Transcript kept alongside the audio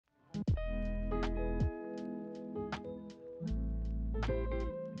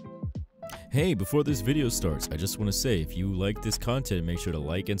Hey, before this video starts, I just want to say if you like this content, make sure to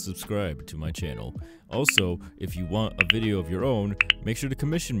like and subscribe to my channel. Also, if you want a video of your own, make sure to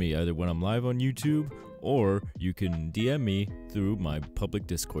commission me either when I'm live on YouTube or you can DM me through my public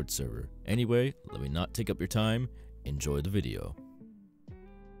Discord server. Anyway, let me not take up your time. Enjoy the video.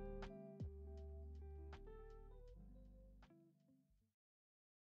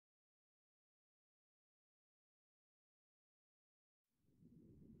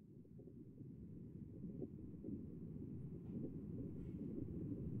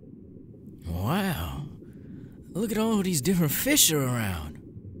 Wow, look at all these different fish are around.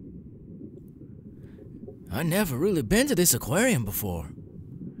 I never really been to this aquarium before.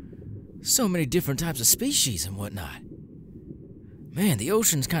 So many different types of species and whatnot. Man, the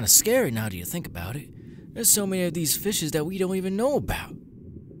ocean's kind of scary now that you think about it. There's so many of these fishes that we don't even know about.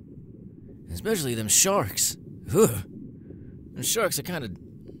 Especially them sharks. Ugh. And sharks are kind of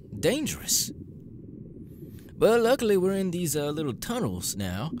dangerous. But luckily we're in these little tunnels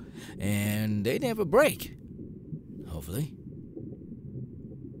now, and they never break. Hopefully.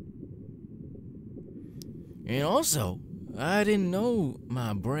 And also, I didn't know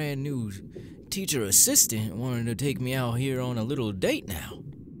my brand new teacher assistant wanted to take me out here on a little date now.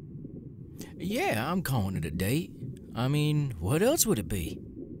 Yeah, I'm calling it a date. I mean, what else would it be?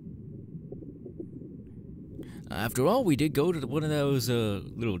 After all, we did go to one of those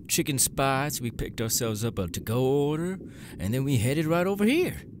little chicken spots. We picked ourselves up a to-go order, and then we headed right over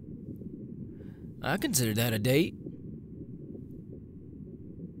here. I consider that a date.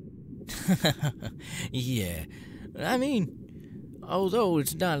 Yeah, I mean, although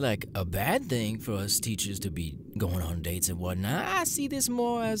it's not like a bad thing for us teachers to be going on dates and whatnot, I see this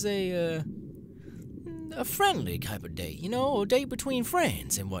more as a friendly type of date, you know, a date between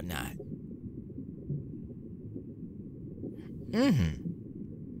friends and whatnot.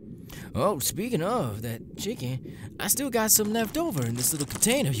 Oh, speaking of that chicken, I still got some left over in this little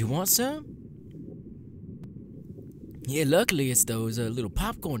container. You want some? Yeah, luckily it's those little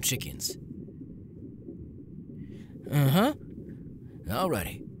popcorn chickens.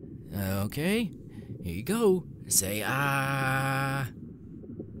 Alrighty. Okay, here you go. Say ah.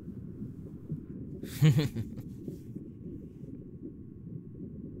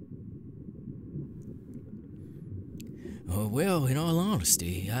 Oh, well, in all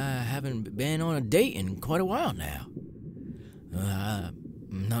honesty, I haven't been on a date in quite a while now.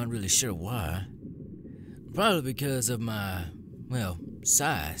 I'm not really sure why. Probably because of my, well,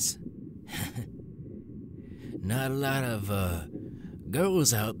 size. Not a lot of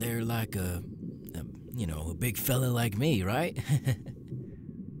girls out there like a big fella like me, right?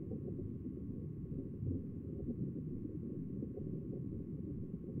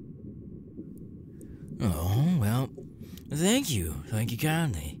 Oh, well, thank you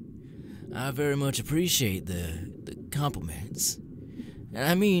kindly. I very much appreciate the compliments. And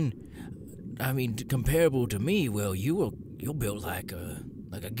I mean, comparable to me, well, you're built like a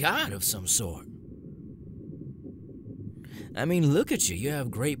god of some sort. I mean, look at you. You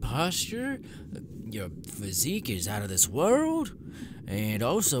have great posture. Your physique is out of this world. And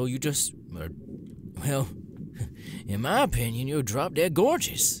also, you just are, well, in my opinion, you're drop dead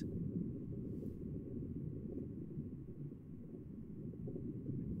gorgeous.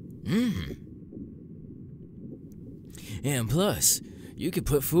 And plus, you can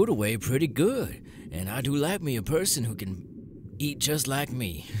put food away pretty good. And I do like me a person who can eat just like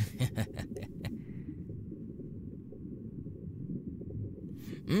me.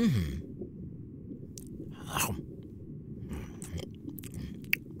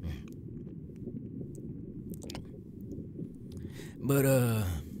 But,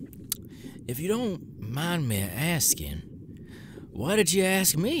 if you don't mind me asking, why did you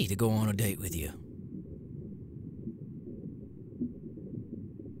ask me to go on a date with you?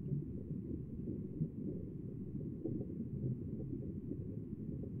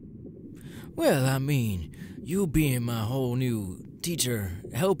 Well, I mean, you being my whole new teacher,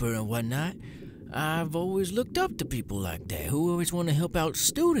 helper, and whatnot, I've always looked up to people like that who always want to help out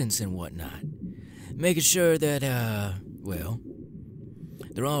students and whatnot. Making sure that, well,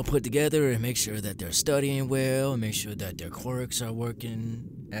 they're all put together and make sure that they're studying well and make sure that their quirks are working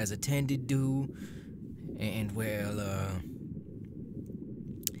as attended to. And, well,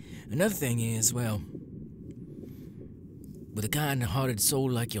 another thing is, well, with a kind-hearted soul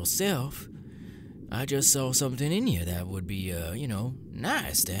like yourself, I just saw something in you that would be,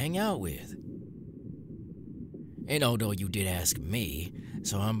 nice to hang out with. And although you did ask me,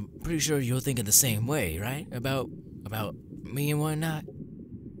 so I'm pretty sure you're thinking the same way, right? About me and whatnot?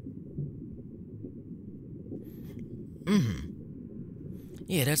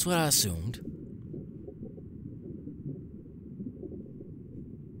 Yeah, that's what I assumed.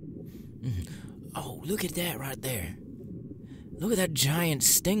 Oh, look at that right there. Look at that giant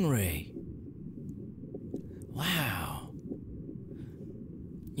stingray. Wow.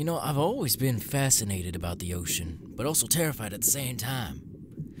 You know, I've always been fascinated about the ocean, but also terrified at the same time.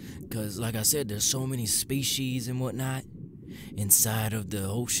 Because, like I said, there's so many species and whatnot inside of the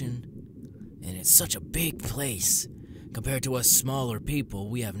ocean, and it's such a big place. Compared to us smaller people,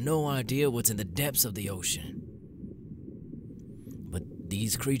 we have no idea what's in the depths of the ocean. But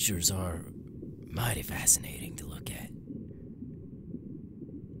these creatures are mighty fascinating to look at.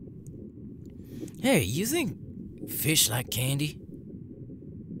 Hey, you think fish like candy?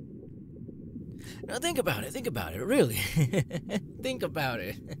 Now think about it, really. Think about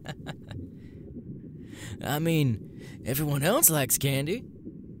it. I mean, everyone else likes candy.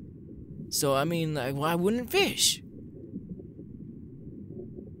 So, I mean, like, why wouldn't fish?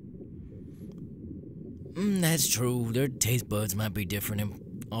 That's true. Their taste buds might be different,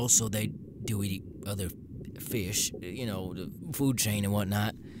 and also they do eat other fish, you know, the food chain and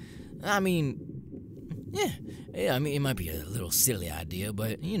whatnot. I mean, yeah, I mean, it might be a little silly idea,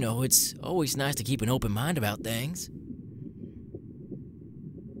 but, you know, it's always nice to keep an open mind about things.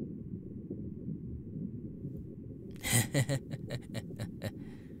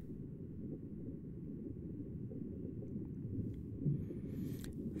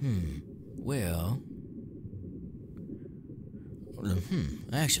 Well,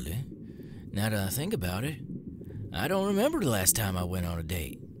 actually, now that I think about it, I don't remember the last time I went on a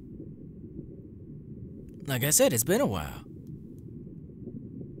date. Like I said, it's been a while.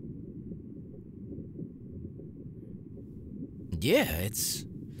 Yeah, it's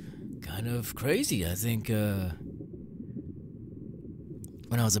kind of crazy. I think, when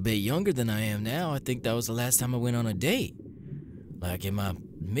I was a bit younger than I am now, I think that was the last time I went on a date. Like in my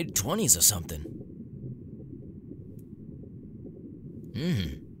mid-20s or something.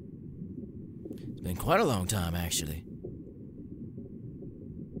 It's been quite a long time, actually.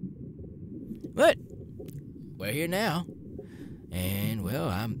 But we're here now. And, well,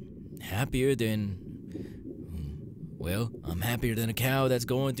 I'm happier than a cow that's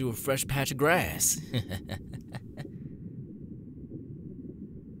going through a fresh patch of grass.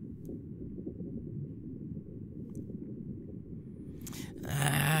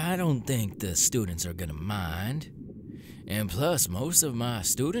 I don't think the students are gonna mind. And plus, most of my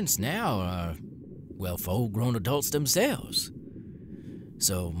students now are, well, full-grown adults themselves.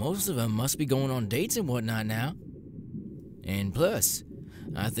 So most of them must be going on dates and whatnot now. And plus,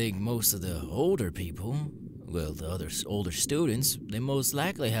 I think most of the older people, well, the other older students, they most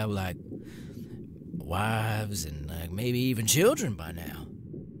likely have, like, wives and, like, maybe even children by now.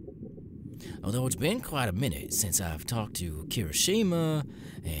 Although it's been quite a minute since I've talked to Kirishima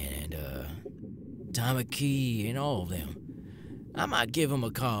and, Tamaki and all of them. I might give them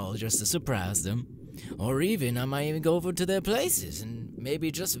a call just to surprise them. Or even, I might even go over to their places and maybe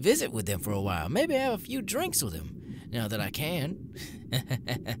just visit with them for a while. Maybe have a few drinks with them, now that I can.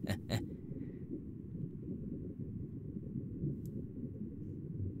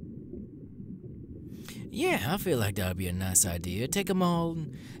 Yeah, I feel like that would be a nice idea. Take them all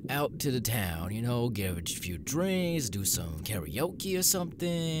out to the town, you know, get a few drinks, do some karaoke or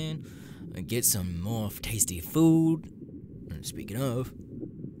something, and get some more tasty food. And speaking of,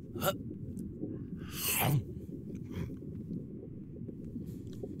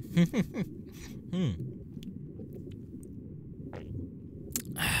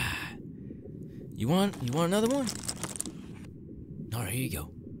 You want another one? All right, here you go.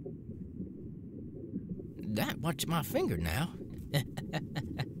 Watch my finger now. And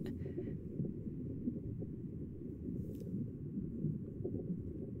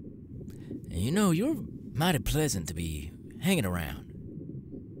you know, you're mighty pleasant to be hanging around.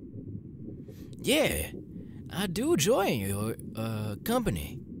 Yeah, I do enjoy your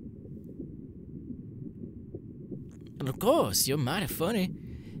company. And of course, you're mighty funny.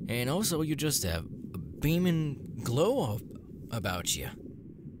 And also, you just have a beaming glow about you.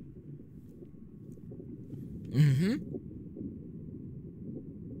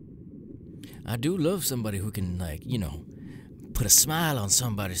 I do love somebody who can, like, you know, put a smile on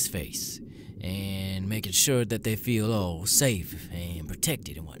somebody's face and making sure that they feel all safe and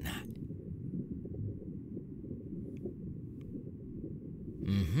protected and whatnot.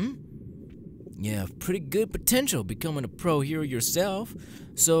 You have pretty good potential becoming a pro hero yourself,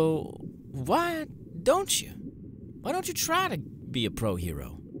 so why don't you? Why don't you try to be a pro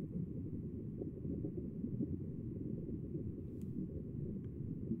hero?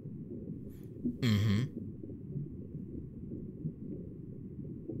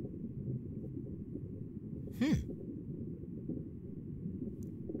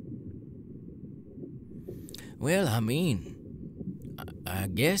 Well, I mean, I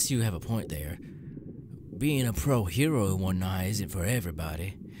guess you have a point there. Being a pro hero and whatnot isn't for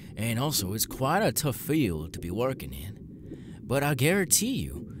everybody, and also it's quite a tough field to be working in. But I guarantee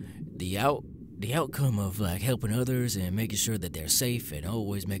you, the outcome of like helping others and making sure that they're safe and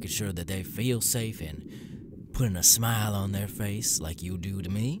always making sure that they feel safe and putting a smile on their face like you do to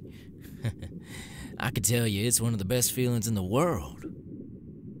me, I can tell you it's one of the best feelings in the world.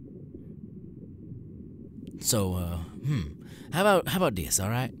 So, how about this, all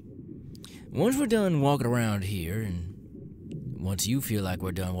right? Once we're done walking around here, and once you feel like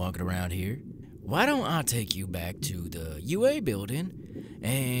we're done walking around here, why don't I take you back to the UA building,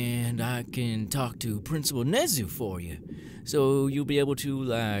 and I can talk to Principal Nezu for you, so you'll be able to,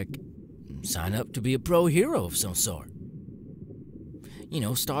 like, sign up to be a pro hero of some sort. You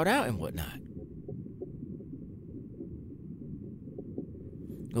know, start out and whatnot.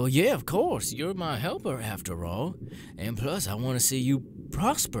 Well, yeah, of course, you're my helper after all, and plus I want to see you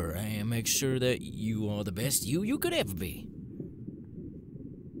prosper and make sure that you are the best you could ever be.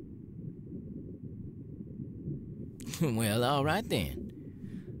 Well, all right then.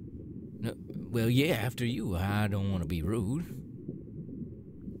 No, well, yeah, after you. I don't want to be rude.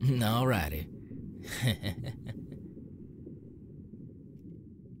 All righty.